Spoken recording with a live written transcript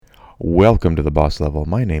Welcome to the Boss Level.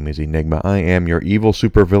 My name is Enygma. I am your evil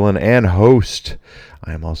supervillain and host.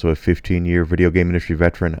 I am also a 15-year video game industry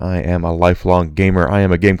veteran. I am a lifelong gamer. I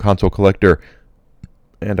am a game console collector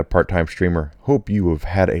and a part-time streamer. Hope you have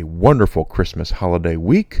had a wonderful Christmas holiday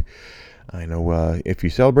week. I know if you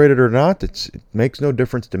celebrate it or not, it makes no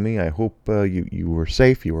difference to me. I hope you were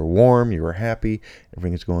safe, you were warm, you were happy,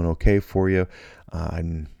 everything is going okay for you.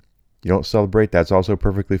 And you don't celebrate, that's also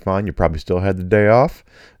perfectly fine. You probably still had the day off,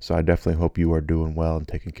 so I definitely hope you are doing well and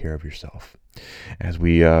taking care of yourself. As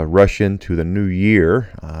we rush into the new year,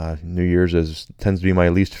 New Year's tends to be my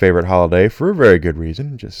least favorite holiday for a very good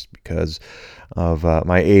reason, just because of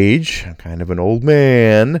my age. I'm kind of an old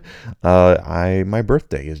man. My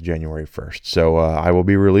birthday is January 1st, so I will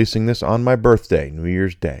be releasing this on my birthday, New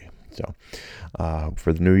Year's Day. So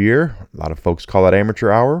for the new year, a lot of folks call it amateur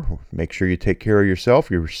hour. Make sure you take care of yourself.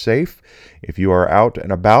 You're safe. If you are out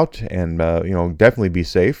and about, and definitely be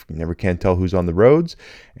safe. You never can tell who's on the roads.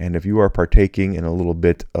 And if you are partaking in a little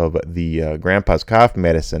bit of the grandpa's cough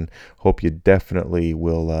medicine, hope you definitely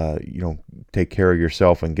will take care of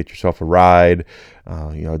yourself and get yourself a ride,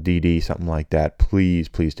 DD, something like that. Please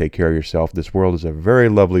take care of yourself. This world is a very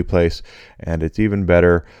lovely place, and it's even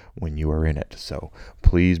better when you are in it. So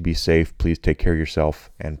please be safe. Please take care of yourself,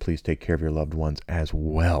 and please take care of your loved ones as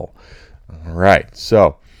well. All right.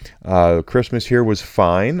 So Christmas here was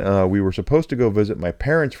fine. We were supposed to go visit my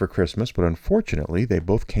parents for Christmas, but unfortunately, they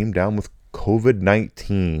both came down with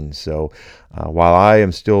COVID-19. So while I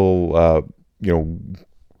am still,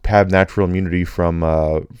 have natural immunity from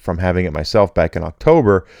having it myself back in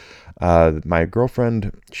October, my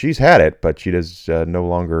girlfriend, she's had it, but she does no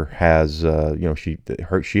longer has.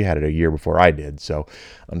 She had it a year before I did. So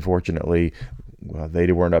unfortunately,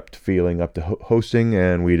 they weren't up to hosting,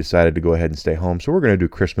 and we decided to go ahead and stay home. So we're going to do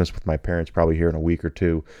Christmas with my parents probably here in a week or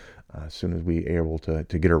two. As soon as we are able to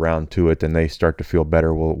get around to it and they start to feel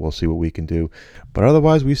better, we'll see what we can do. But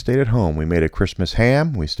otherwise, we stayed at home. We made a Christmas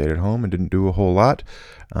ham. We stayed at home and didn't do a whole lot.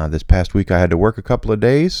 This past week, I had to work a couple of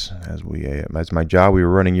days. As my job, we were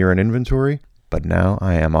running year-end inventory. But now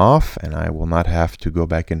I am off, and I will not have to go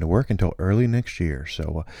back into work until early next year.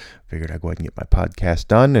 So figured I'd go ahead and get my podcast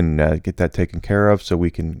done and get that taken care of so we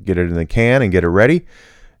can get it in the can and get it ready.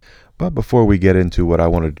 But before we get into what I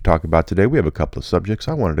wanted to talk about today, we have a couple of subjects.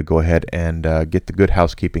 I wanted to go ahead and get the good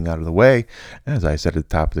housekeeping out of the way. As I said at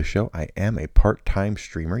the top of the show, I am a part-time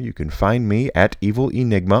streamer. You can find me at Evil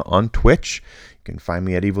Enygma on Twitch. You can find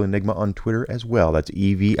me at Evil Enygma on Twitter as well. That's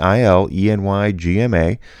EVILENYGMA.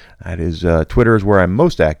 That is Twitter is where I'm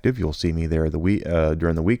most active. You'll see me there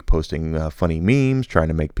during the week posting funny memes, trying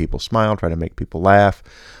to make people smile, trying to make people laugh.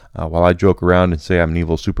 While I joke around and say I'm an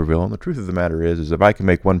evil supervillain, the truth of the matter is if I can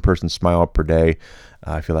make one person smile per day,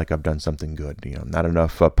 I feel like I've done something good. Not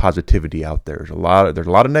enough positivity out there. There's a lot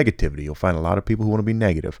of negativity. You'll find a lot of people who want to be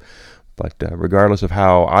negative. But regardless of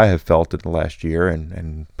how I have felt in the last year,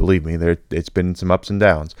 and believe me, it's been some ups and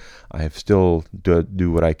downs, I have still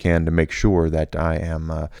do what I can to make sure that I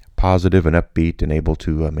am positive and upbeat and able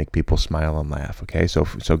to make people smile and laugh. Okay, so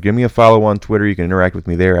give me a follow on Twitter. You can interact with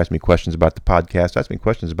me there. Ask me questions about the podcast. Ask me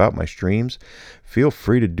questions about my streams. Feel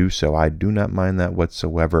free to do so. I do not mind that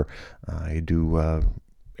whatsoever. I do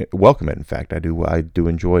welcome it. In fact, I do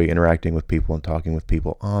enjoy interacting with people and talking with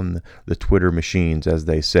people on the Twitter machines, as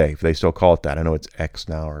they say. If they still call it that. I know it's X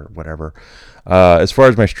now or whatever. As far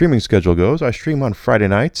as my streaming schedule goes, I stream on Friday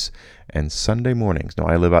nights and Sunday mornings. Now,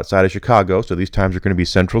 I live outside of Chicago, so these times are going to be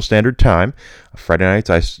Central Standard Time. Friday nights,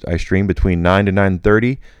 I stream between 9 to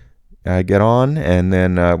 9:30. I get on, and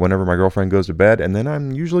then whenever my girlfriend goes to bed, and then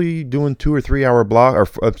I'm usually doing 3 or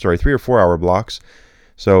 4 hour blocks.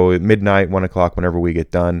 So at midnight, 1 o'clock, whenever we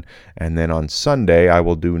get done. And then on Sunday, I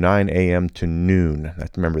will do 9 a.m. to noon.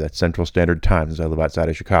 Remember, that's Central Standard Time, as I live outside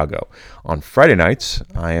of Chicago. On Friday nights,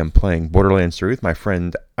 I am playing Borderlands 3 with my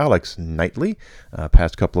friend Alex Knightley.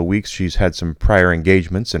 Past couple of weeks, she's had some prior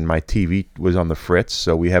engagements, and my TV was on the fritz,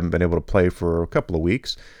 so we haven't been able to play for a couple of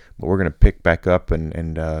weeks. But we're going to pick back up,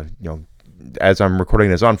 and as I'm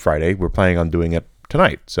recording this on Friday, we're planning on doing it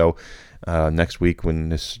tonight. So next week when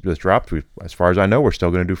this drops, as far as I know, we're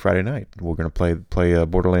still going to do Friday night. We're going to play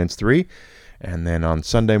Borderlands 3, and then on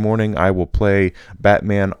Sunday morning I will play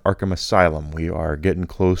Batman Arkham Asylum. We are getting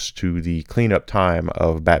close to the cleanup time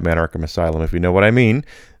of Batman Arkham Asylum, if you know what I mean.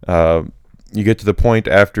 You get to the point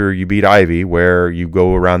after you beat Ivy where you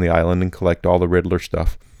go around the island and collect all the Riddler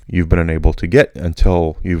stuff you've been unable to get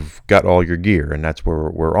until you've got all your gear, and that's where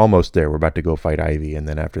we're almost there. We're about to go fight Ivy, and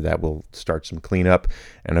then after that we'll start some cleanup,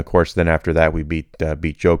 and of course then after that we beat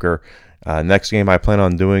Joker, Next game I plan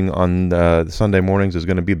on doing on the Sunday mornings is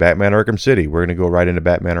going to be Batman Arkham City. We're going to go right into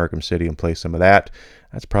Batman Arkham City and play some of that.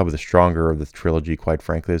 That's probably the stronger of the trilogy, quite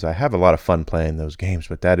frankly, as I have a lot of fun playing those games,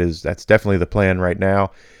 but that's definitely the plan right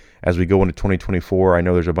now. As we go into 2024, I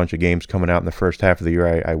know there's a bunch of games coming out in the first half of the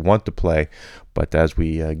year I want to play, but as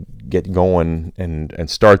we get going and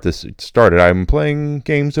started, I'm playing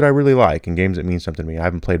games that I really like and games that mean something to me. I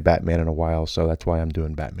haven't played Batman in a while, so that's why I'm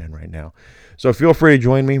doing Batman right now. So feel free to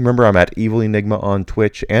join me. Remember, I'm at Evil Enigma on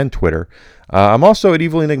Twitch and Twitter. I'm also at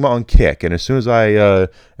Evil Enigma on Kick, and as soon as I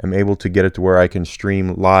am able to get it to where I can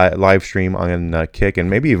stream live stream on Kick and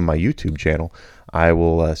maybe even my YouTube channel, I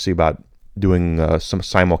will see about doing some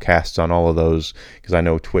simulcasts on all of those, because I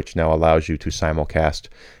know Twitch now allows you to simulcast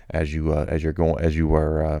as you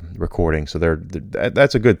are recording. So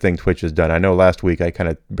that's a good thing Twitch has done. I know last week I kind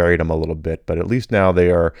of buried them a little bit, but at least now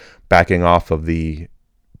they are backing off of the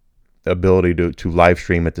ability to live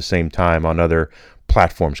stream at the same time on other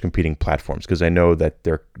platforms, competing platforms, because I know that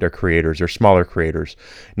their creators, their smaller creators,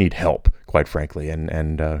 need help, quite frankly,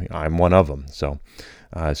 and I'm one of them. So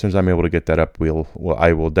as soon as I'm able to get that up,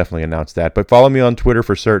 I will definitely announce that. But follow me on Twitter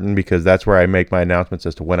for certain, because that's where I make my announcements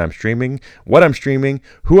as to when I'm streaming, what I'm streaming,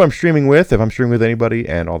 who I'm streaming with, if I'm streaming with anybody,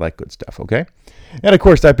 and all that good stuff, okay? And of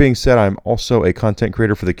course, that being said, I'm also a content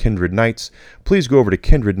creator for the Kindred Knights. Please go over to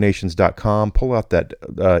kindrednations.com, pull out that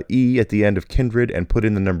E at the end of Kindred and put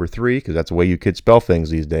in the number 3, because that's the way you kids spell things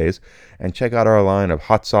these days, and check out our line of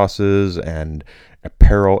hot sauces and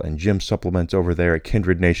apparel and gym supplements over there at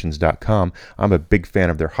kindrednations.com. I'm a big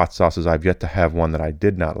fan of their hot sauces. I've yet to have one that I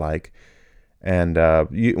did not like. And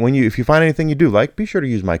if you find anything you do like, be sure to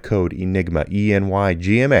use my code Enygma,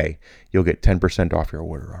 ENYGMA. You'll get 10% off your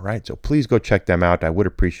order. All right, so please go check them out. I would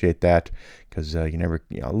appreciate that, because every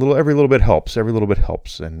little bit helps. Every little bit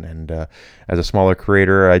helps. And as a smaller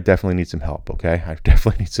creator, I definitely need some help. Okay, I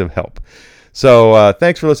definitely need some help. So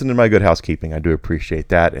thanks for listening to my good housekeeping. I do appreciate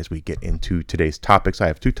that. As we get into today's topics, I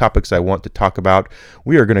have 2 topics I want to talk about.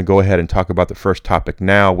 We are going to go ahead and talk about the first topic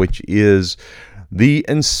now, which is the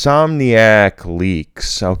Insomiac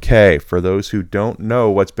leaks. Okay, for those who don't know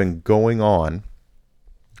what's been going on,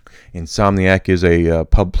 Insomiac is a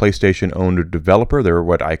PlayStation-owned developer. They're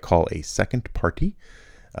what I call a second party.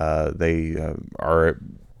 They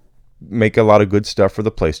make a lot of good stuff for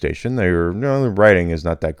the PlayStation. The writing is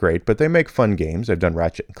not that great, but they make fun games. They've done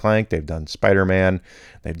Ratchet and Clank. They've done Spider-Man.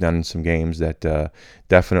 They've done some games that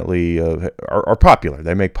definitely are popular.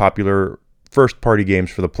 They make popular first-party games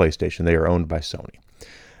for the PlayStation. They are owned by Sony.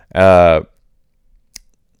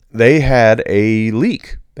 They had a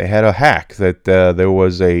leak. They had a hack that there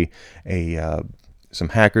was some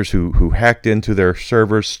hackers who hacked into their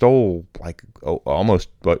servers, stole almost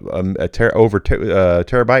over a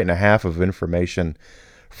terabyte and a half of information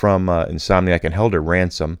from Insomniac and held a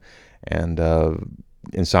ransom. And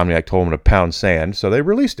Insomniac told them to pound sand, so they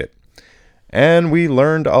released it. And we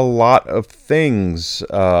learned a lot of things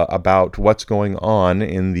about what's going on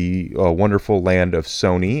in the wonderful land of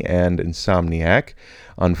Sony and Insomniac.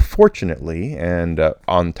 Unfortunately, and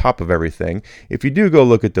on top of everything, if you do go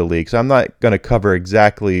look at the leaks, I'm not going to cover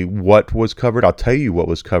exactly what was covered. I'll tell you what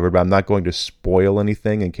was covered, but I'm not going to spoil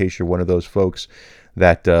anything in case you're one of those folks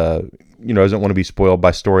that doesn't want to be spoiled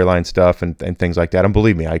by storyline stuff and things like that. And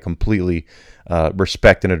believe me, I completely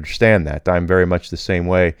respect and understand that. I'm very much the same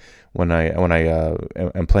way. When I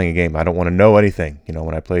am playing a game, I don't want to know anything.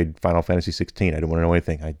 When I played Final Fantasy 16, I didn't want to know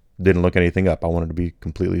anything. I didn't look anything up. I wanted to be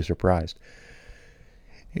completely surprised.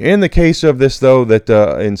 In the case of this, though, that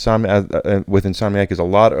with Insomniac, is a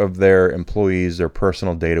lot of their employees, their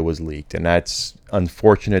personal data was leaked, and that's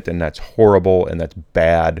unfortunate, and that's horrible, and that's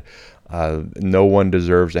bad. No one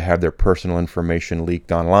deserves to have their personal information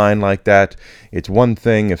leaked online like that. It's one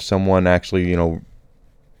thing if someone actually,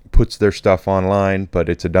 puts their stuff online, but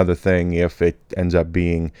it's another thing if it ends up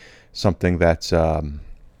being something that's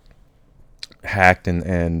hacked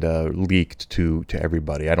and leaked to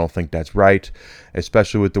everybody. I don't think that's right,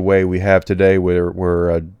 especially with the way we have today, where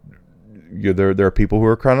there are people who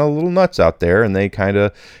are kind of a little nuts out there, and they kind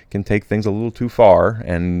of can take things a little too far.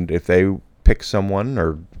 And if they pick someone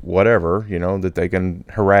or whatever, that they can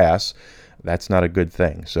harass, that's not a good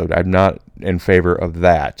thing. So I'm not in favor of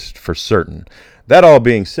that for certain. That all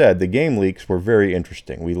being said, the game leaks were very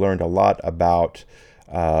interesting. We learned a lot about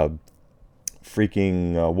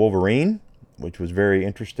freaking Wolverine, which was very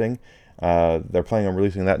interesting. They're planning on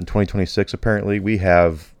releasing that in 2026, apparently. We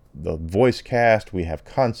have the voice cast, we have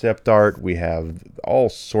concept art, we have all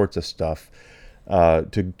sorts of stuff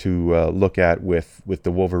to look at with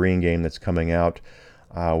the Wolverine game that's coming out.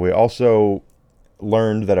 We also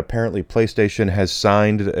learned that apparently PlayStation has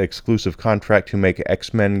signed an exclusive contract to make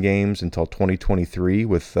X-Men games until 2023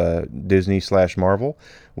 with Disney/Marvel,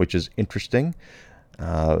 which is interesting.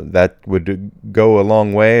 That would go a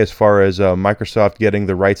long way as far as Microsoft getting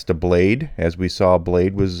the rights to Blade. As we saw,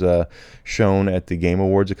 Blade was shown at the Game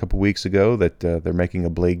Awards a couple weeks ago, that they're making a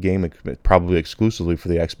Blade game probably exclusively for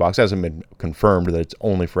the Xbox. It hasn't been confirmed that it's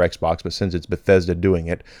only for Xbox, but since it's Bethesda doing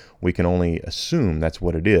it, we can only assume that's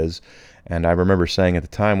what it is. And I remember saying at the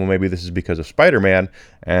time, well, maybe this is because of Spider-Man,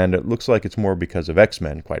 and it looks like it's more because of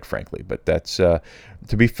X-Men, quite frankly. But that's, to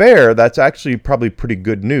be fair, that's actually probably pretty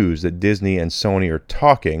good news that Disney and Sony are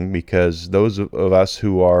talking, because those of us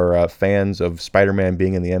who are fans of Spider-Man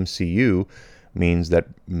being in the MCU means that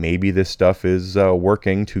maybe this stuff is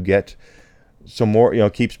working to get some more,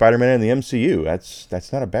 keep Spider-Man in the MCU.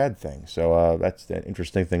 That's not a bad thing. So that's an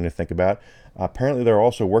interesting thing to think about. Apparently, they're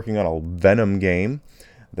also working on a Venom game.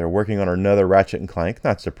 They're working on another Ratchet and Clank,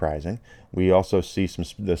 not surprising. We also see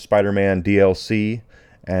the Spider-Man DLC,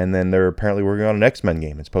 and then they're apparently working on an X-Men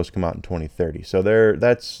game. It's supposed to come out in 2030. So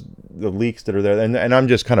that's the leaks that are there. And I'm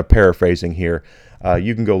just kind of paraphrasing here.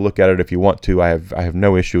 You can go look at it if you want to. I have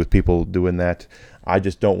no issue with people doing that. I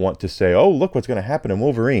just don't want to say, oh, look what's going to happen in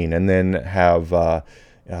Wolverine, and then have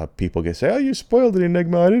people say, oh, you spoiled it,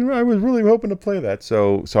 Enigma. I was really hoping to play that.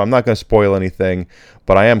 So I'm not going to spoil anything,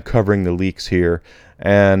 but I am covering the leaks here.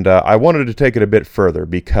 And I wanted to take it a bit further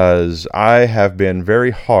because I have been very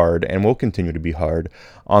hard, and will continue to be hard,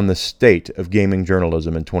 on the state of gaming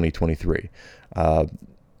journalism in 2023.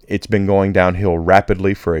 It's been going downhill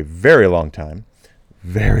rapidly for a very long time.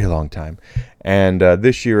 And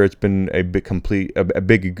this year it's been a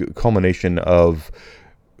big culmination of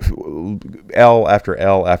L after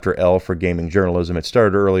L after L for gaming journalism. It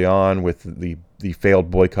started early on with the failed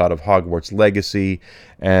boycott of Hogwarts Legacy,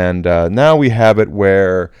 and now we have it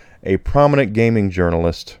where a prominent gaming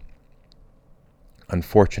journalist,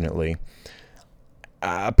 unfortunately,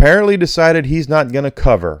 apparently decided he's not going to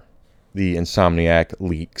cover the Insomiac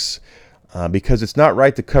leaks because it's not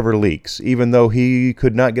right to cover leaks, even though he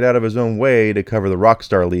could not get out of his own way to cover the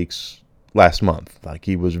Rockstar leaks last month. Like,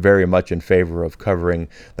 he was very much in favor of covering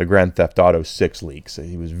the Grand Theft Auto 6 leaks.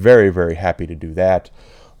 He was very, very happy to do that.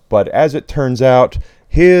 But as it turns out,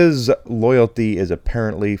 his loyalty is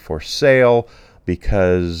apparently for sale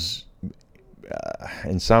because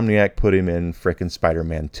Insomniac put him in frickin'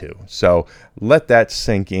 Spider-Man 2. So let that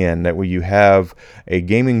sink in, that when you have a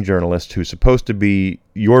gaming journalist who's supposed to be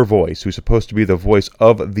your voice, who's supposed to be the voice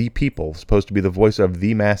of the people, supposed to be the voice of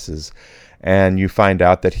the masses, and you find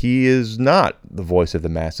out that he is not the voice of the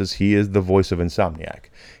masses, he is the voice of Insomniac.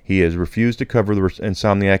 He has refused to cover the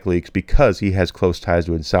Insomniac leaks because he has close ties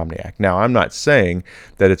to Insomniac. Now, I'm not saying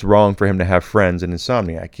that it's wrong for him to have friends in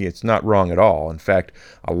Insomniac. It's not wrong at all. In fact,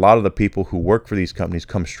 a lot of the people who work for these companies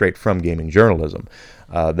come straight from gaming journalism.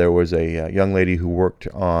 There was a young lady who worked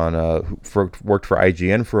for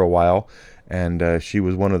IGN for a while, and she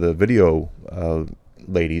was one of the video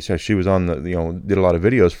ladies. So she was on did a lot of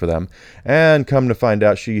videos for them, and come to find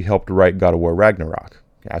out, she helped write God of War Ragnarok.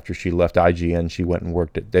 After she left IGN, she went and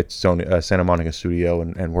worked at Sony, Santa Monica studio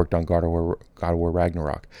and worked on God of War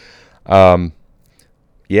Ragnarok.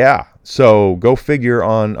 Yeah, so go figure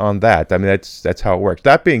on that. I mean, that's how it works.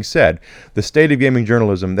 That being said, the state of gaming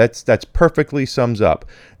journalism, that's perfectly sums up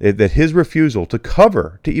that his refusal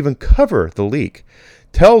to even cover the leak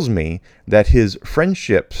tells me that his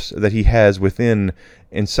friendships that he has within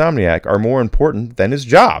Insomniac are more important than his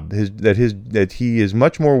job. That he is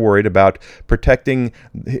much more worried about protecting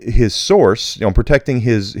his source, protecting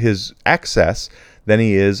his access, than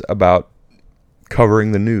he is about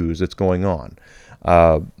covering the news that's going on.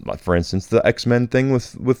 For instance, the X-Men thing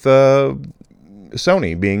with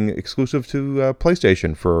Sony being exclusive to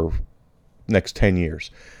PlayStation for next 10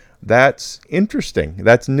 years. That's interesting.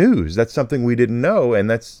 That's news. That's something we didn't know, and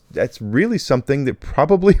that's really something that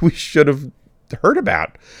probably we should have heard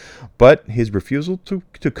about. But his refusal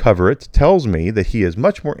to cover it tells me that he is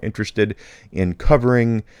much more interested in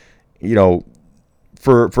covering, he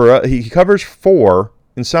covers for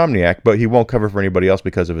Insomniac, but he won't cover for anybody else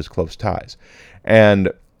because of his close ties.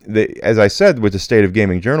 And as I said, with the state of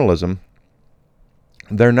gaming journalism,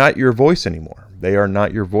 they're not your voice anymore. They are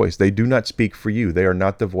not your voice. They do not speak for you. They are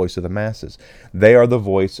not the voice of the masses. They are the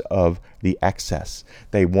voice of the access.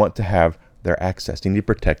 They want to have their access. They need to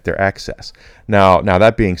protect their access. Now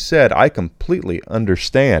that being said, I completely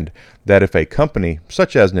understand that if a company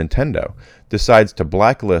such as Nintendo decides to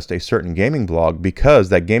blacklist a certain gaming blog because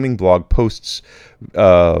that gaming blog posts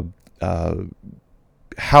how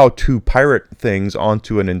to pirate things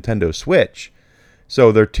onto a Nintendo Switch,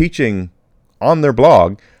 so they're teaching on their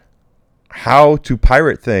blog how to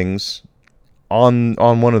pirate things on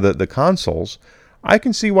one of the consoles, I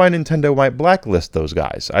can see why Nintendo might blacklist those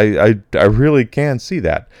guys. I really can see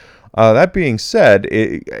that. That being said,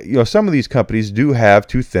 some of these companies do have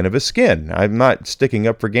too thin of a skin. I'm not sticking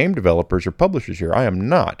up for game developers or publishers here. I am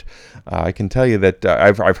not. I can tell you that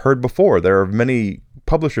I've heard before there are many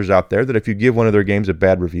publishers out there that if you give one of their games a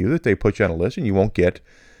bad review, that they put you on a list and you won't get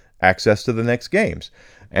access to the next games.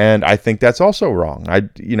 And I think that's also wrong.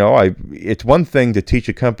 It's one thing to teach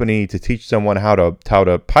a company, to teach someone how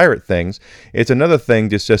to pirate things. It's another thing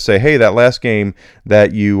to just say, hey, that last game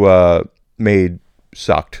that you made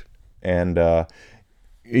sucked, and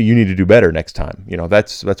you need to do better next time.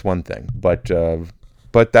 That's one thing. But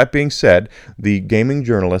that being said, the gaming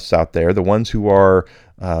journalists out there, the ones who are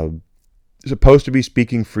supposed to be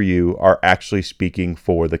speaking for you, are actually speaking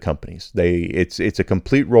for the companies. It's a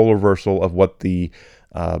complete role reversal of what the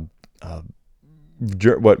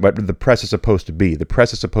press is supposed to be. The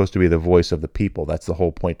press is supposed to be the voice of the people. That's the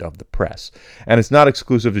whole point of the press. And it's not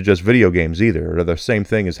exclusive to just video games either. The same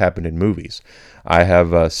thing has happened in movies. I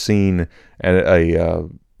have seen a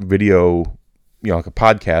video, like a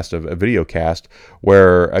podcast, a video cast,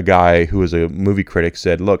 where a guy who is a movie critic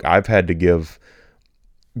said, look, I've had to give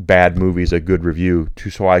bad movies a good review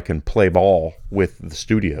so I can play ball with the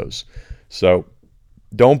studios. So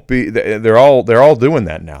they're all doing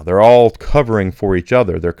that now. They're all covering for each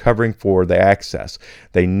other. They're covering for the access.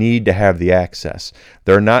 They need to have the access.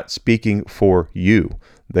 They're not speaking for you.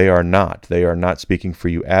 They are not speaking for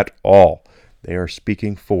you at all. They are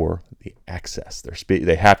speaking for the access.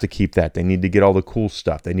 They have to keep that. They need to get all the cool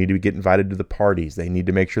stuff. They need to get invited to the parties. They need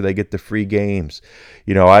to make sure they get the free games.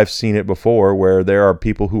 I've seen it before where there are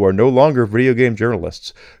people who are no longer video game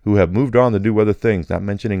journalists, who have moved on to do other things, not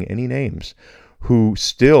mentioning any names, who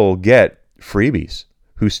still get freebies,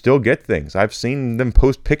 who still get things. I've seen them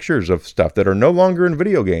post pictures of stuff that are no longer in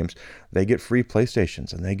video games. They get free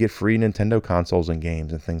PlayStations and they get free Nintendo consoles and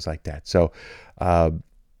games and things like that. So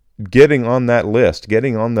getting on that list,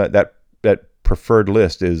 getting on that preferred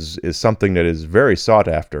list is something that is very sought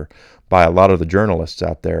after by a lot of the journalists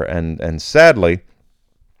out there. And sadly,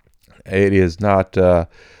 it is not...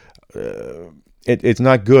 It's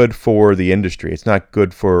not good for the industry. It's not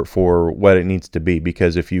good for what it needs to be,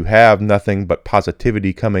 because if you have nothing but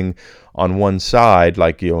positivity coming on one side,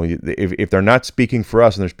 like, if they're not speaking for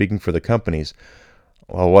us and they're speaking for the companies,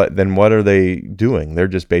 well, what are they doing? They're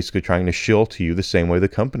just basically trying to shill to you the same way the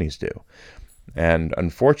companies do. And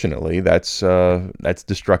unfortunately, that's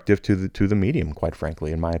destructive to the medium, quite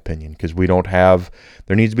frankly, in my opinion, because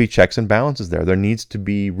there needs to be checks and balances there. There needs to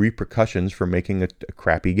be repercussions for making a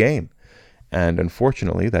crappy game. And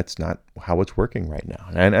unfortunately, that's not how it's working right now.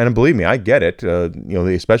 And believe me, I get it.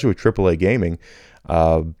 Especially with AAA gaming,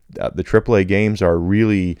 the AAA games are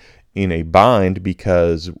really in a bind,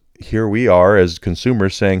 because here we are as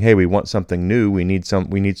consumers saying, "Hey, we want something new. We need some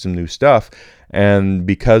new stuff." And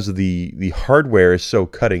because the hardware is so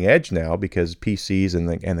cutting edge now, because PCs and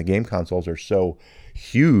the game consoles are so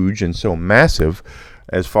huge and so massive,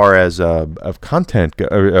 as far as of content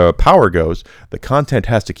power goes, the content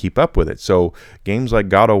has to keep up with it. So games like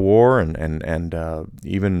God of War and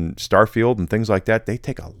even Starfield and things like that, they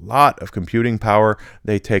take a lot of computing power.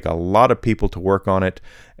 They take a lot of people to work on it,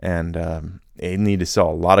 and they need to sell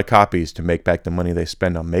a lot of copies to make back the money they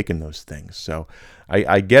spend on making those things. So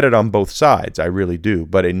I get it on both sides, I really do,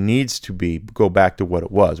 but it needs to go back to what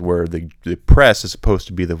it was, where the press is supposed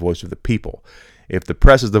to be the voice of the people. If the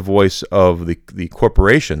press is the voice of the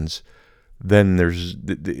corporations, then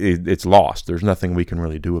it's lost. There's nothing we can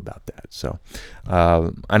really do about that. So,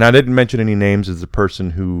 and I didn't mention any names as the person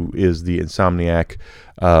who is the Insomiac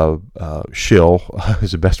shill,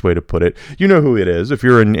 is the best way to put it. You know who it is. If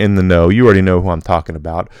you're in the know, you already know who I'm talking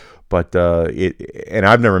about. But and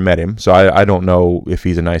I've never met him, so I don't know if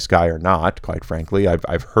he's a nice guy or not. Quite frankly,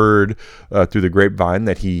 I've heard through the grapevine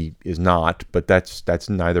that he is not, but that's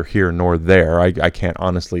neither here nor there. I can't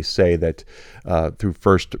honestly say that through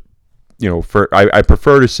first. I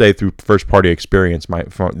prefer to say through first party experience,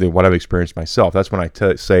 what I've experienced myself. That's when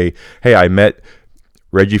I say, hey, I met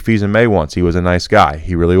Reggie Fils-Aimé once. He was a nice guy.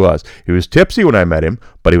 He really was. He was tipsy when I met him,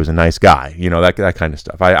 but he was a nice guy. That kind of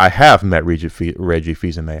stuff. I have met Reggie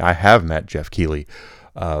Fils-Aimé. I have met Jeff Keighley.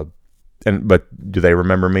 But do they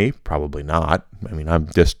remember me? Probably not. I mean,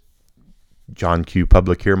 I'm just John Q.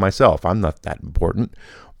 Public here myself. I'm not that important.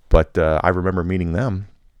 But I remember meeting them.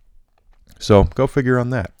 So go figure on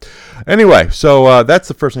that. Anyway, so that's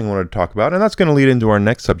the first thing I wanted to talk about, and that's going to lead into our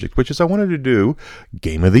next subject, which is I wanted to do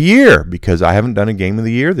Game of the Year, because I haven't done a Game of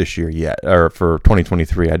the Year this year yet, or for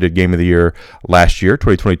 2023. I did Game of the Year last year,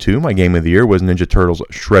 2022. My Game of the Year was Ninja Turtles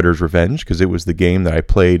Shredder's Revenge, because it was the game that I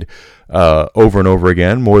played over and over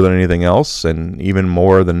again, more than anything else, and even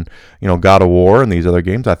more than God of War and these other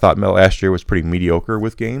games. I thought last year was pretty mediocre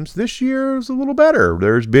with games. This year is a little better.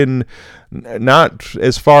 There's been, not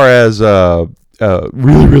as far as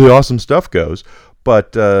really, really awesome stuff goes,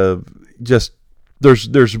 but just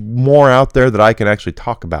there's more out there that I can actually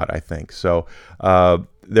talk about, I think. So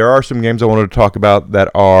there are some games I wanted to talk about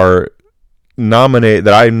that I'm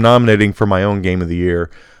nominating for my own Game of the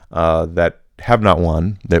Year that have not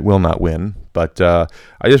won, that will not win, but I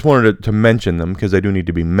just wanted to mention them because they do need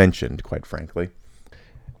to be mentioned, quite frankly.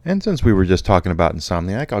 And since we were just talking about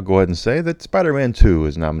Insomniac, I'll go ahead and say that Spider-Man 2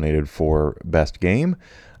 is nominated for Best Game.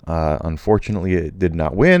 Unfortunately, it did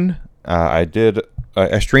not win. I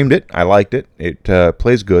streamed it. I liked it. It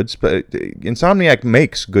plays good. Insomniac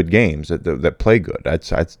makes good games that play good.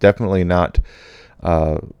 That's definitely not.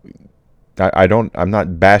 I'm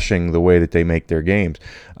not bashing the way that they make their games.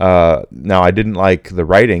 Now, I didn't like the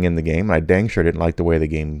writing in the game. I dang sure didn't like the way the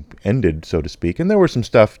game ended, so to speak. And there was some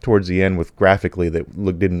stuff towards the end with graphically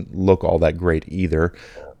that didn't look all that great either.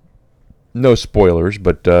 No spoilers,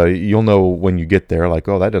 but you'll know when you get there, like,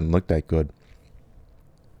 oh, that doesn't look that good.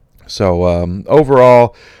 So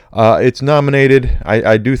overall, it's nominated.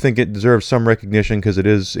 I do think it deserves some recognition because it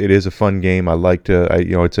is a fun game. I like to,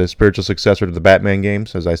 it's a spiritual successor to the Batman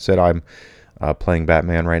games. As I said, I'm playing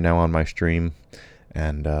Batman right now on my stream,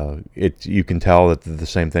 and you can tell that they're the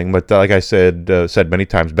same thing. But like I said many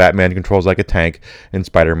times, Batman controls like a tank, and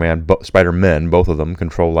Spider-Men, both of them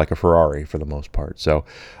control like a Ferrari for the most part. So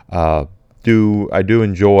I do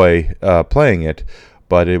enjoy playing it.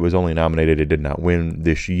 But it was only nominated. It did not win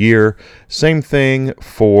this year. Same thing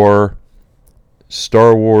for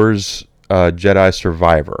Star Wars Jedi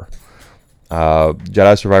Survivor.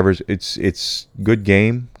 Jedi Survivor, it's good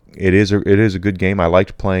game. It is a good game. I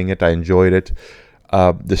liked playing it. I enjoyed it.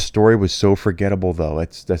 The story was so forgettable, though.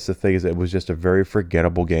 That's the thing, is it was just a very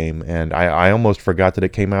forgettable game, and I almost forgot that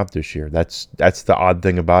it came out this year. That's the odd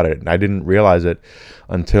thing about it, and I didn't realize it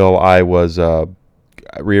until I was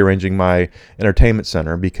rearranging my entertainment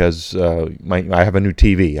center because I have a new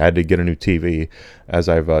TV. I had to get a new TV, as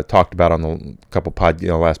I've talked about on the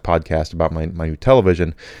last podcast about my new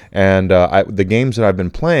television. And the games that I've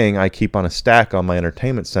been playing, I keep on a stack on my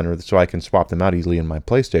entertainment center so I can swap them out easily in my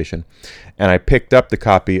PlayStation. And I picked up the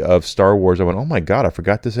copy of Star Wars. I went, oh my God, I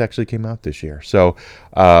forgot this actually came out this year. So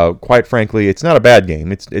quite frankly, it's not a bad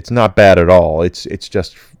game. It's not bad at all. It's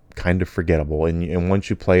just kind of forgettable, and once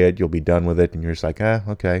you play it, you'll be done with it, and you're just like,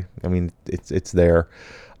 okay. I mean, it's there.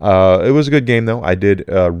 It was a good game, though. I did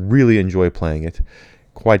really enjoy playing it.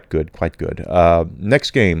 Quite good.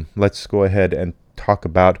 Next game, let's go ahead and talk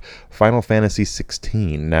about Final Fantasy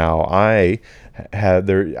 16. Now, I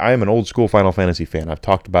am an old school Final Fantasy fan. I've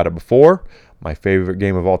talked about it before. My favorite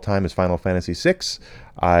game of all time is Final Fantasy 6.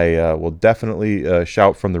 I will definitely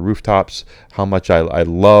shout from the rooftops how much I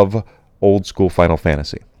love old school Final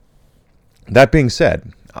Fantasy. That being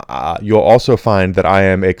said, you'll also find that I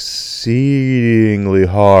am exceedingly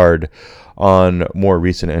hard on more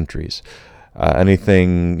recent entries.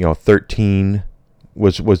 Anything 13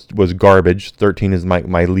 was garbage. 13 is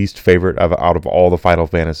my least favorite out of all the Final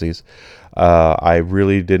Fantasies. I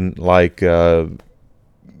really didn't like. 15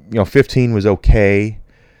 was okay.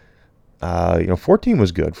 14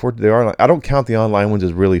 was good. I don't count the online ones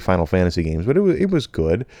as really Final Fantasy games, but it was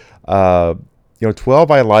good. 12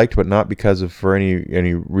 I liked, but not for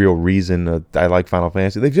any real reason. I like Final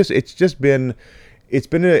Fantasy. It's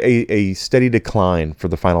been a steady decline for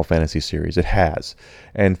the Final Fantasy series. It has.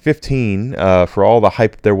 And 15, for all the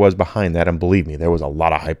hype there was behind that, and believe me, there was a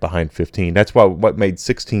lot of hype behind 15. That's what made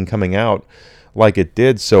 16 coming out like it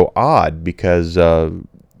did so odd, because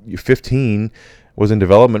 15 was in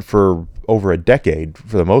development for over a decade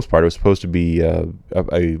for the most part. It was supposed to be a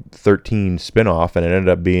 13 spinoff, and it ended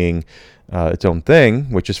up being its own thing,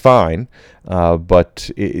 which is fine. But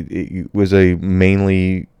it was a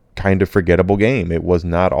mainly kind of forgettable game. It was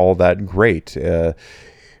not all that great.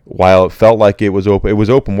 While it felt like it was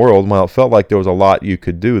open world. While it felt like there was a lot you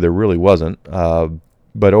could do, there really wasn't.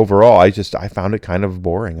 But overall, I found it kind of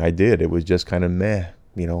boring. I did. It was just kind of meh,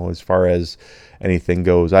 as far as anything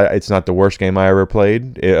goes. It's not the worst game I ever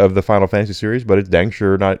played of the Final Fantasy series, but it's dang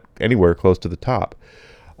sure not anywhere close to the top.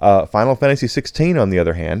 Final Fantasy 16, on the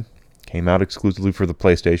other hand, came out exclusively for the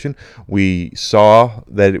PlayStation. We saw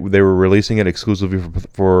that they were releasing it exclusively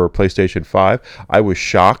for PlayStation 5. I was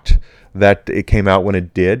shocked that it came out when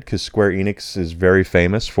it did, because Square Enix is very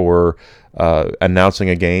famous for announcing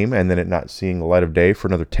a game and then it not seeing the light of day for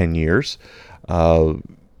another 10 years.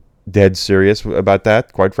 Dead serious about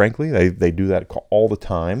that, quite frankly. They do that all the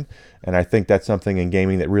time, and I think that's something in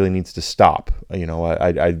gaming that really needs to stop.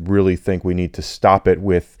 I really think we need to stop it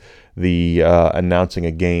with the announcing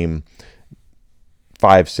a game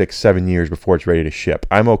 5, 6, 7 years before it's ready to ship.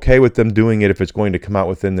 I'm okay with them doing it if it's going to come out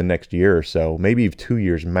within the next year or so, maybe 2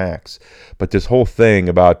 years max. But this whole thing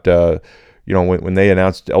about when they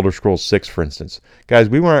announced Elder Scrolls 6, for instance, guys,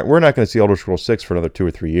 we're not going to see Elder Scrolls 6 for another 2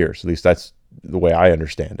 or 3 years. At least that's the way I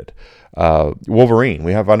understand it. Wolverine,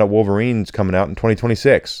 we have found out Wolverine's coming out in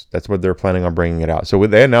 2026. That's what they're planning on bringing it out. So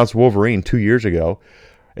they announced Wolverine 2 years ago.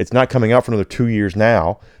 It's not coming out for another 2 years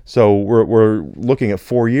now. So we're looking at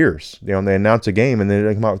 4 years. And they announce a game and then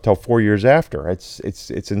they come out until 4 years after. It's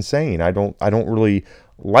insane. I don't really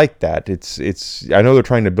like that. I know they're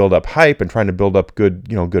trying to build up hype and trying to build up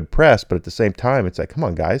good press, but at the same time, it's like, come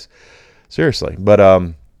on, guys, seriously. But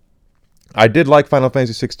I did like Final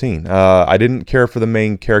Fantasy 16. I didn't care for the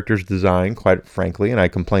main character's design, quite frankly, and I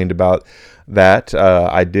complained about that.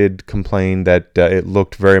 I did complain that it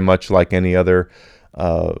looked very much like any other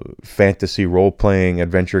fantasy role-playing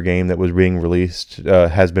adventure game that was being released,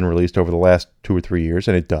 has been released over the last 2 or 3 years,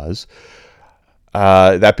 and it does.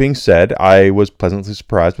 That being said, I was pleasantly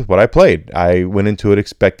surprised with what I played. I went into it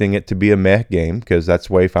expecting it to be a meh game, because that's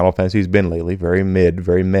the way Final Fantasy's been lately, very mid,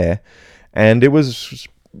 very meh, and it was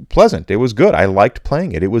pleasant. It was good. I liked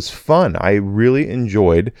playing it. It was fun. I really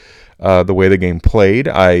enjoyed the way the game played.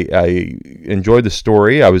 I enjoyed the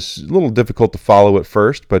story. I was a little difficult to follow at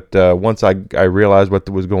first, but once I realized what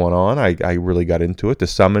was going on, I really got into it. The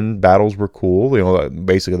summon battles were cool.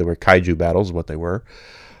 Basically they were kaiju battles is what they were.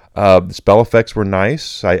 The spell effects were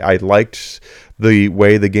nice. I liked the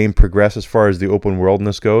way the game progressed as far as the open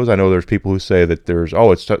worldness goes. I know there's people who say that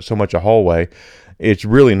it's so much a hallway. It's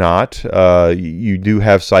really not. You do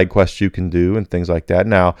have side quests you can do and things like that.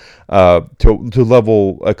 Now, to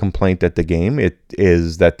level a complaint at the game, it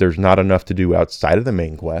is that there's not enough to do outside of the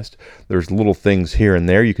main quest. There's little things here and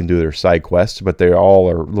there you can do that are side quests, but they all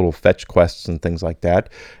are little fetch quests and things like that.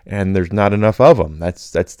 And there's not enough of them.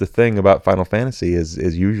 That's the thing about Final Fantasy is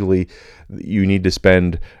usually you need to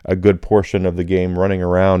spend a good portion of the game running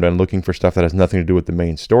around and looking for stuff that has nothing to do with the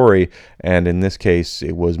main story. And in this case,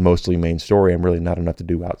 it was mostly main story and really not enough to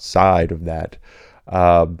do outside of that.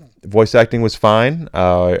 Voice acting was fine.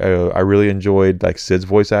 I really enjoyed, Sid's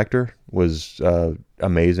voice actor was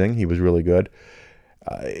amazing. He was really good.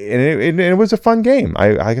 And it was a fun game.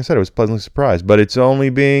 Like I said, I was pleasantly surprised. But it's only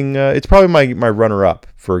it's probably my runner-up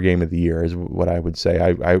for Game of the Year is what I would say.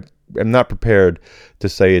 I am not prepared to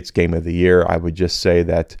say it's Game of the Year. I would just say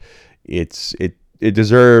that it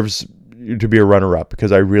deserves to be a runner-up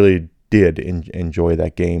because I really did enjoy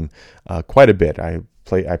that game quite a bit. I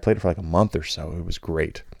played it for a month or so. It was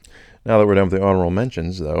great. Now that we're done with the honorable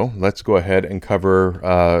mentions, though, let's go ahead and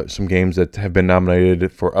cover some games that have been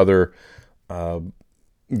nominated for other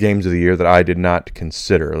games of the year that I did not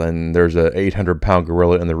consider. And there's a 800-pound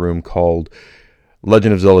gorilla in the room called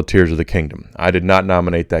Legend of Zelda Tears of the Kingdom. I did not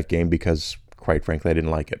nominate that game because, quite frankly, I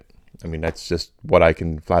didn't like it. I mean, that's just what I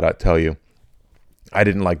can flat out tell you. I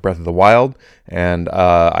didn't like Breath of the Wild, and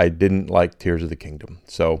I didn't like Tears of the Kingdom.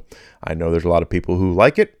 So I know there's a lot of people who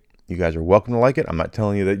like it. You guys are welcome to like it. I'm not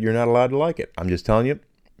telling you that you're not allowed to like it. I'm just telling you,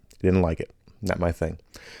 didn't like it. Not my thing.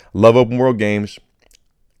 Love open world games.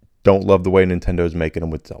 Don't love the way Nintendo's making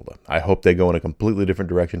them with Zelda. I hope they go in a completely different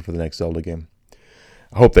direction for the next Zelda game.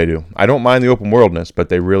 I hope they do. I don't mind the open worldness, but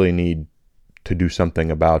they really need to do something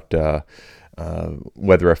about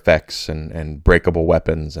weather effects and breakable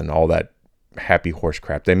weapons and all that happy horse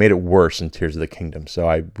crap. They made it worse in Tears of the Kingdom, so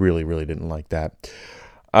I really, really didn't like that.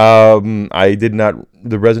 I did not,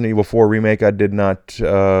 the Resident Evil 4 remake, I did not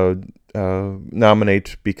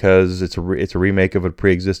nominate because it's a remake of a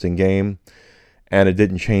pre-existing game, and it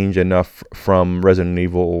didn't change enough from Resident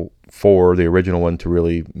Evil 4, the original one, to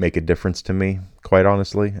really make a difference to me, quite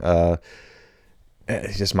honestly.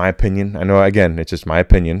 It's just my opinion. I know, again, it's just my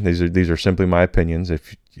opinion. These are simply my opinions.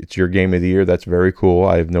 If it's your game of the year, that's very cool.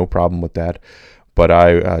 I have no problem with that. But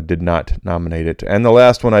I did not nominate it. And the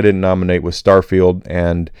last one I didn't nominate was Starfield.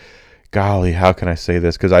 And golly, how can I say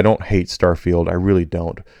this? Because I don't hate Starfield. I really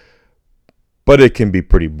don't. But it can be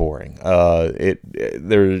pretty boring. What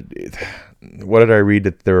did I read?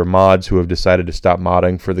 That there are mods who have decided to stop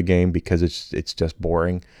modding for the game because it's just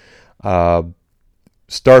boring.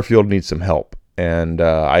 Starfield needs some help. And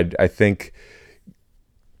I think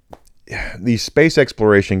these space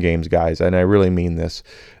exploration games, guys, and I really mean this,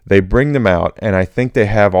 They bring them out, and I think they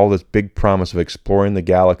have all this big promise of exploring the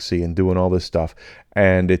galaxy and doing all this stuff.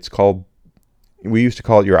 And it's called, we used to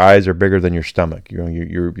call it, your eyes are bigger than your stomach.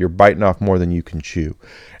 You're biting off more than you can chew.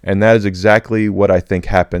 And that is exactly what I think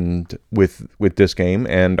happened with this game,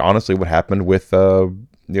 and honestly what happened with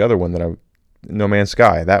the other one, No Man's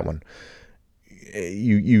Sky, that one.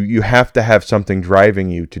 You have to have something driving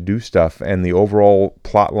you to do stuff, and the overall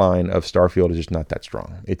plot line of Starfield is just not that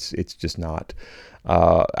strong. It's just not.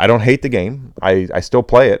 I don't hate the game. I still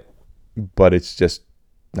play it, but it's just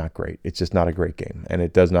not great. It's just not a great game, and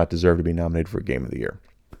it does not deserve to be nominated for Game of the Year.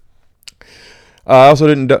 I also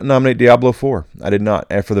didn't nominate Diablo 4. I did not,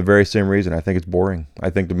 and for the very same reason. I think it's boring. I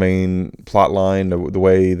think the main plot line, the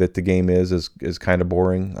way that the game is kind of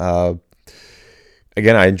boring.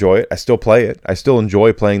 Again, I enjoy it. I still play it. I still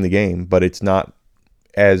enjoy playing the game, but it's not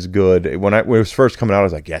as good. When it was first coming out, I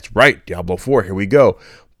was like, yeah, that's right, Diablo 4, here we go.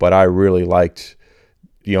 But I really liked,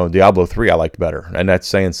 Diablo 3 I liked better, and that's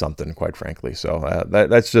saying something, quite frankly. So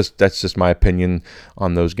that's just my opinion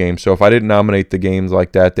on those games. So if I didn't nominate the games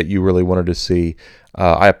like that you really wanted to see,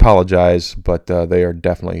 I apologize, but they are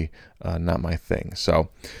definitely not my thing. So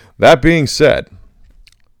that being said,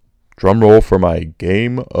 drum roll for my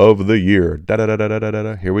Game of the Year.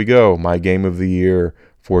 Da-da-da-da-da-da-da. Here we go. My Game of the Year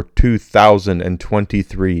for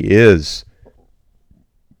 2023 is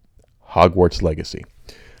Hogwarts Legacy.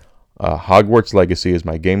 Hogwarts Legacy is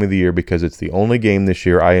my Game of the Year because it's the only game this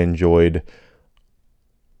year I enjoyed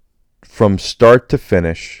from start to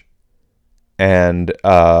finish, and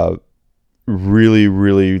really,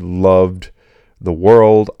 really loved the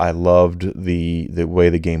world. I loved the way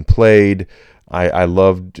the game played. I'm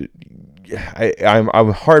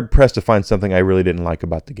hard pressed to find something I really didn't like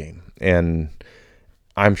about the game, and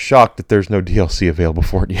I'm shocked that there's no DLC available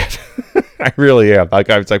for it yet. I really am.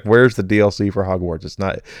 It's like, where's the DLC for Hogwarts? It's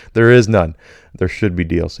not. There is none. There should be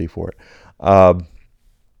DLC for it.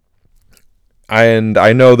 And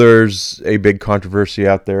I know there's a big controversy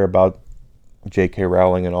out there about J.K.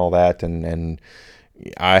 Rowling and all that, and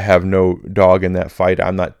I have no dog in that fight.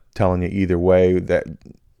 I'm not telling you either way that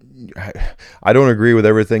I don't agree with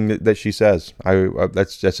everything that she says.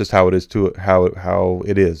 That's just how it is, how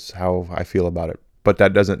it is, how I feel about it. But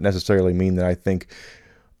that doesn't necessarily mean that I think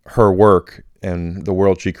her work and the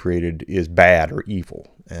world she created is bad or evil,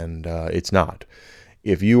 and it's not.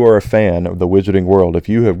 If you are a fan of the wizarding world, if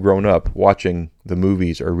you have grown up watching the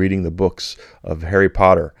movies or reading the books of Harry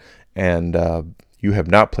Potter, and you have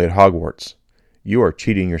not played Hogwarts, you are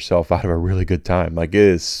cheating yourself out of a really good time. Like, it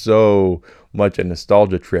is so much a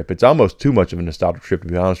nostalgia trip. It's almost too much of a nostalgia trip, to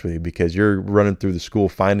be honest with you, because you're running through the school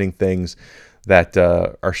finding things that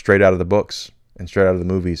are straight out of the books and straight out of the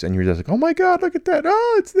movies, and you're just like, oh my god, look at that,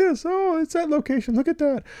 oh, it's this, oh, it's that location, look at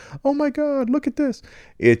that, oh my god, look at this.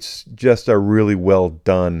 It's just a really well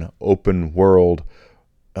done open world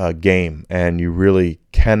game, and you really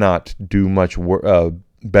cannot do much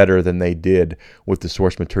better than they did with the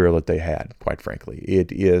source material that they had, quite frankly.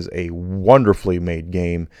 It is a wonderfully made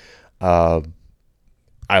game.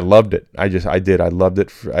 I loved it. I loved it.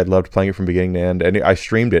 I loved playing it from beginning to end. And I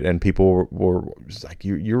streamed it, and people were just like,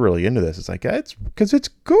 you're really into this. It's like, it's because it's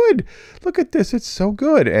good. Look at this. It's so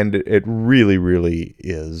good. And it really, really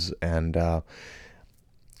is. And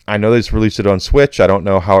I know they just released it on Switch. I don't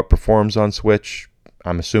know how it performs on Switch.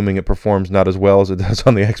 I'm assuming it performs not as well as it does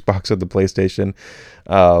on the Xbox or the PlayStation.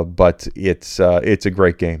 But it's a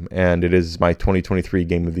great game. And it is my 2023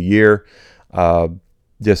 Game of the Year.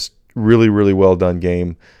 Just really, really well done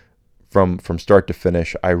game from start to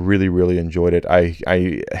finish. I really, really enjoyed it. I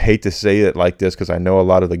hate to say it like this because I know a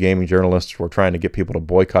lot of the gaming journalists were trying to get people to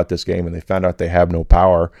boycott this game, and they found out they have no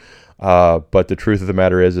power. But the truth of the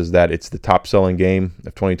matter is that it's the top-selling game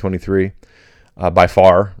of 2023 by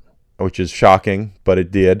far, which is shocking, but it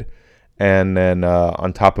did. And then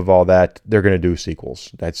on top of all that, they're going to do sequels.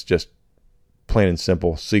 That's just plain and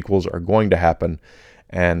simple. Sequels are going to happen.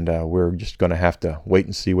 And we're just going to have to wait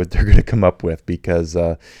and see what they're going to come up with, because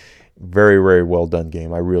very, very well done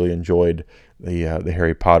game. I really enjoyed the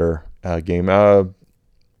Harry Potter game. The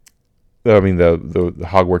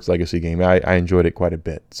Hogwarts Legacy game. I enjoyed it quite a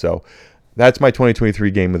bit. So that's my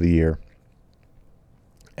 2023 Game of the Year.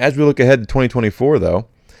 As we look ahead to 2024, though,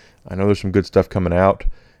 I know there's some good stuff coming out.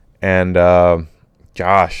 And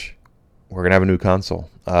gosh, we're going to have a new console.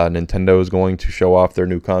 Nintendo is going to show off their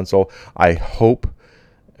new console. I hope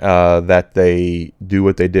that they do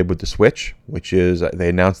what they did with the Switch, which is they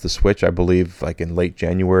announced the Switch, I believe, like in late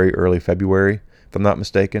January, early February, if I'm not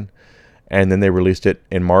mistaken. And then they released it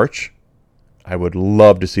in March. I would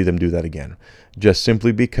love to see them do that again, just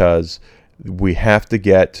simply because we have to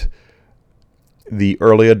get the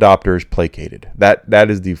early adopters placated.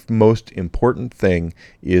 That is the most important thing,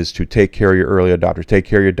 is to take care of your early adopters, take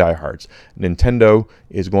care of your diehards. Nintendo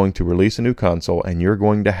is going to release a new console, and you're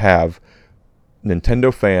going to have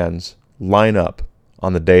Nintendo fans line up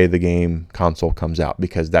on the day the game console comes out,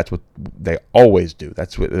 because that's what they always do.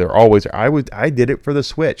 That's what they're always. I did it for the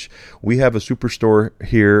Switch. We have a superstore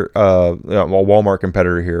here, a Walmart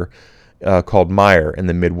competitor here, called Meijer in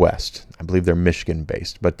the Midwest. I believe they're Michigan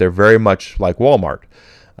based, but they're very much like Walmart.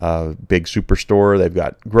 Big superstore. They've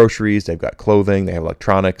got groceries, they've got clothing, they have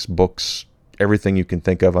electronics, books, everything you can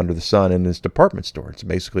think of under the sun in this department store. It's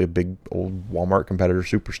basically a big old Walmart competitor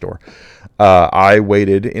superstore. I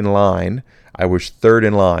waited in line. I was third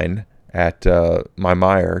in line at my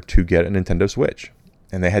Meijer to get a Nintendo Switch,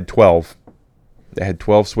 and they had 12. They had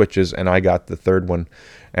 12 Switches, and I got the third one.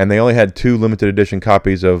 And they only had 2 limited edition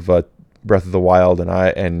copies of Breath of the Wild,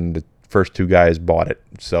 and the first 2 guys bought it,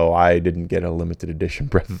 so I didn't get a limited edition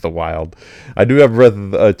Breath of the Wild. I do have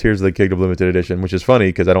Tears of the Kingdom limited edition, which is funny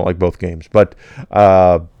because I don't like both games, but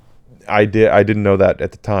I didn't know that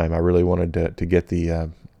at the time. I really wanted to get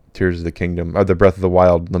the Tears of the Kingdom, or the Breath of the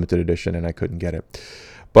Wild limited edition, and I couldn't get it.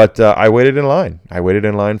 But I waited in line. I waited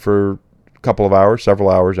in line for a couple of hours, several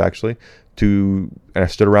hours actually, and I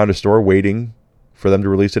stood around a store waiting for them to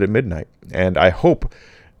release it at midnight. And I hope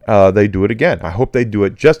they do it again. I hope they do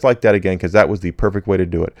it just like that again, because that was the perfect way to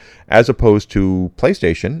do it, as opposed to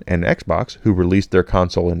PlayStation and Xbox, who released their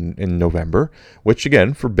console in November, which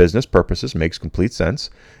again, for business purposes, makes complete sense.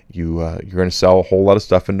 You're going to sell a whole lot of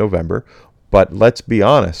stuff in November, but let's be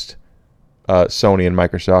honest, Sony and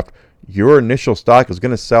Microsoft, your initial stock is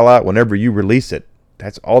going to sell out whenever you release it.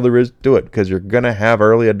 That's all there is to it, because you're going to have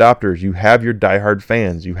early adopters. You have your diehard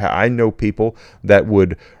fans. I know people that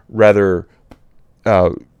would rather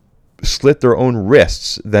slit their own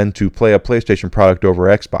wrists than to play a PlayStation product over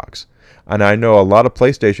Xbox. And I know a lot of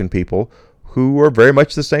PlayStation people who are very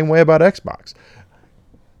much the same way about Xbox.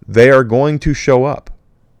 They are going to show up.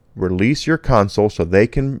 Release your console so they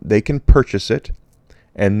can purchase it,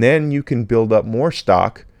 and then you can build up more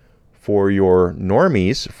stock for your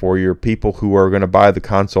normies, for your people who are going to buy the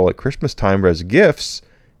console at Christmas time as gifts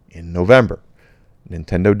in November.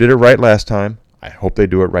 Nintendo did it right last time. I hope they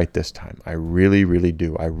do it right this time. I really, really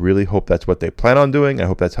do. I really hope that's what they plan on doing. I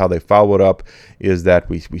hope that's how they follow it up, is that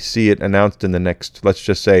we see it announced in the next, let's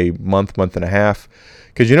just say, month and a half.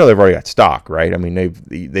 Because they've already got stock, right? I mean,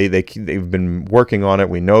 they've been working on it.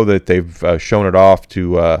 We know that they've shown it off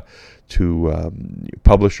to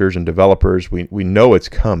publishers and developers. We know it's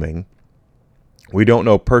coming. We don't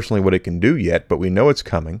know personally what it can do yet, but we know it's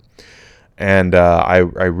coming. And I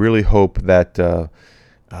really hope that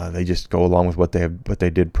they just go along with what they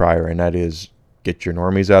did prior, and that is get your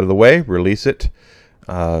normies out of the way, release it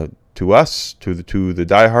to us, to the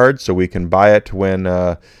diehards, so we can buy it when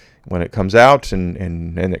it comes out,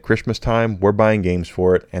 and at Christmas time we're buying games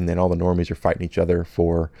for it, and then all the normies are fighting each other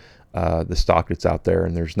for the stock that's out there,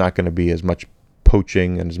 and there's not going to be as much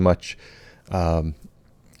poaching and as much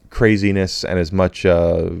craziness and as much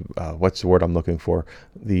what's the word I'm looking for?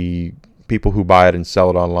 The people who buy it and sell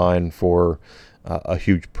it online for a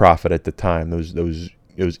huge profit at the time. Those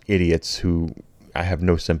idiots who I have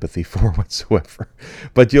no sympathy for whatsoever.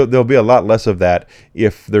 But there'll be a lot less of that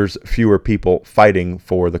if there's fewer people fighting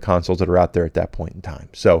for the consoles that are out there at that point in time.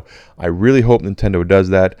 So I really hope Nintendo does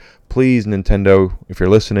that. Please, Nintendo, if you're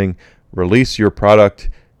listening, release your product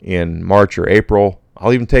in March or April.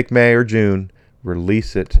 I'll even take May or June.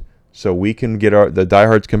 Release it so we can get the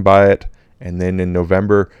diehards can buy it. And then in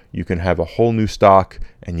November, you can have a whole new stock,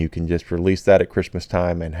 and you can just release that at Christmas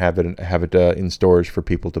time and have it in stores for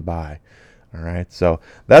people to buy. All right, so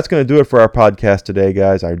that's going to do it for our podcast today,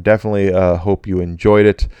 guys. I definitely hope you enjoyed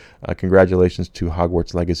it. Congratulations to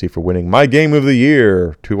Hogwarts Legacy for winning my Game of the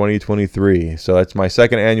Year 2023. So that's my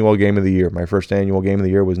second annual Game of the Year. My first annual Game of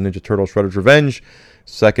the Year was Ninja Turtles Shredder's Revenge.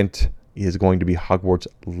 Second is going to be Hogwarts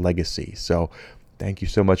Legacy. So thank you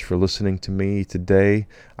so much for listening to me today.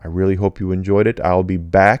 I really hope you enjoyed it. I'll be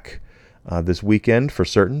back this weekend for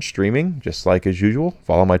certain, streaming, just like as usual.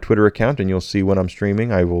 Follow my Twitter account and you'll see when I'm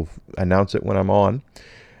streaming. I will announce it when I'm on.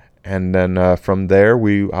 And then from there,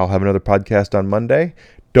 I'll have another podcast on Monday.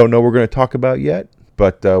 Don't know what we're going to talk about yet,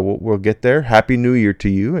 but we'll get there. Happy New Year to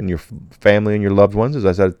you and your family and your loved ones. As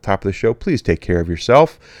I said at the top of the show, please take care of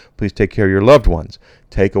yourself. Please take care of your loved ones.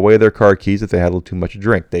 Take away their car keys if they had a little too much to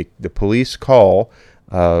drink. The police call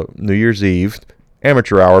New Year's Eve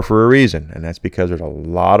amateur hour for a reason, and that's because there's a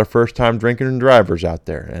lot of first-time drinking drivers out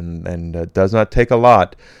there, and it does not take a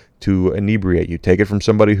lot to inebriate you. Take it from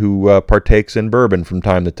somebody who partakes in bourbon from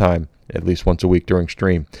time to time, at least once a week during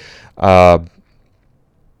stream.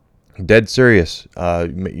 Dead serious.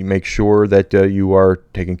 You make sure that you are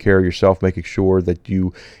taking care of yourself, making sure that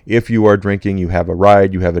if you are drinking, you have a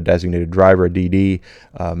ride, you have a designated driver, a DD.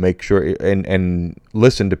 Make sure and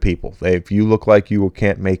listen to people. If you look like you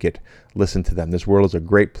can't make it, listen to them. This world is a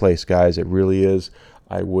great place, guys. It really is.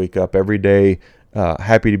 I wake up every day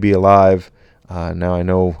happy to be alive. Now I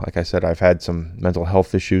know, like I said, I've had some mental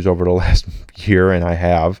health issues over the last year, and I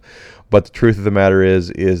have. But the truth of the matter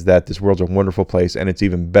is that this world's a wonderful place, and it's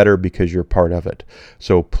even better because you're part of it.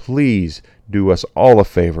 So please do us all a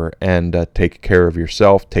favor and take care of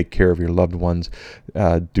yourself, take care of your loved ones.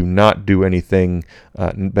 Do not do anything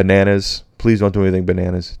bananas. Please don't do anything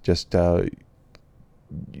bananas. Just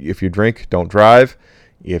if you drink, don't drive.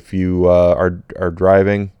 If you are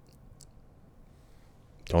driving,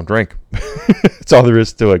 don't drink. That's all there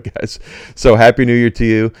is to it, guys. So Happy New Year to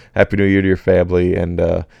you. Happy New Year to your family. And,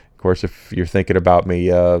 of course, if you're thinking about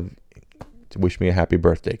me, wish me a happy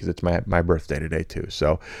birthday because it's my birthday today, too.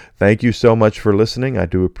 So thank you so much for listening. I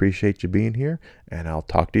do appreciate you being here, and I'll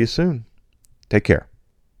talk to you soon. Take care.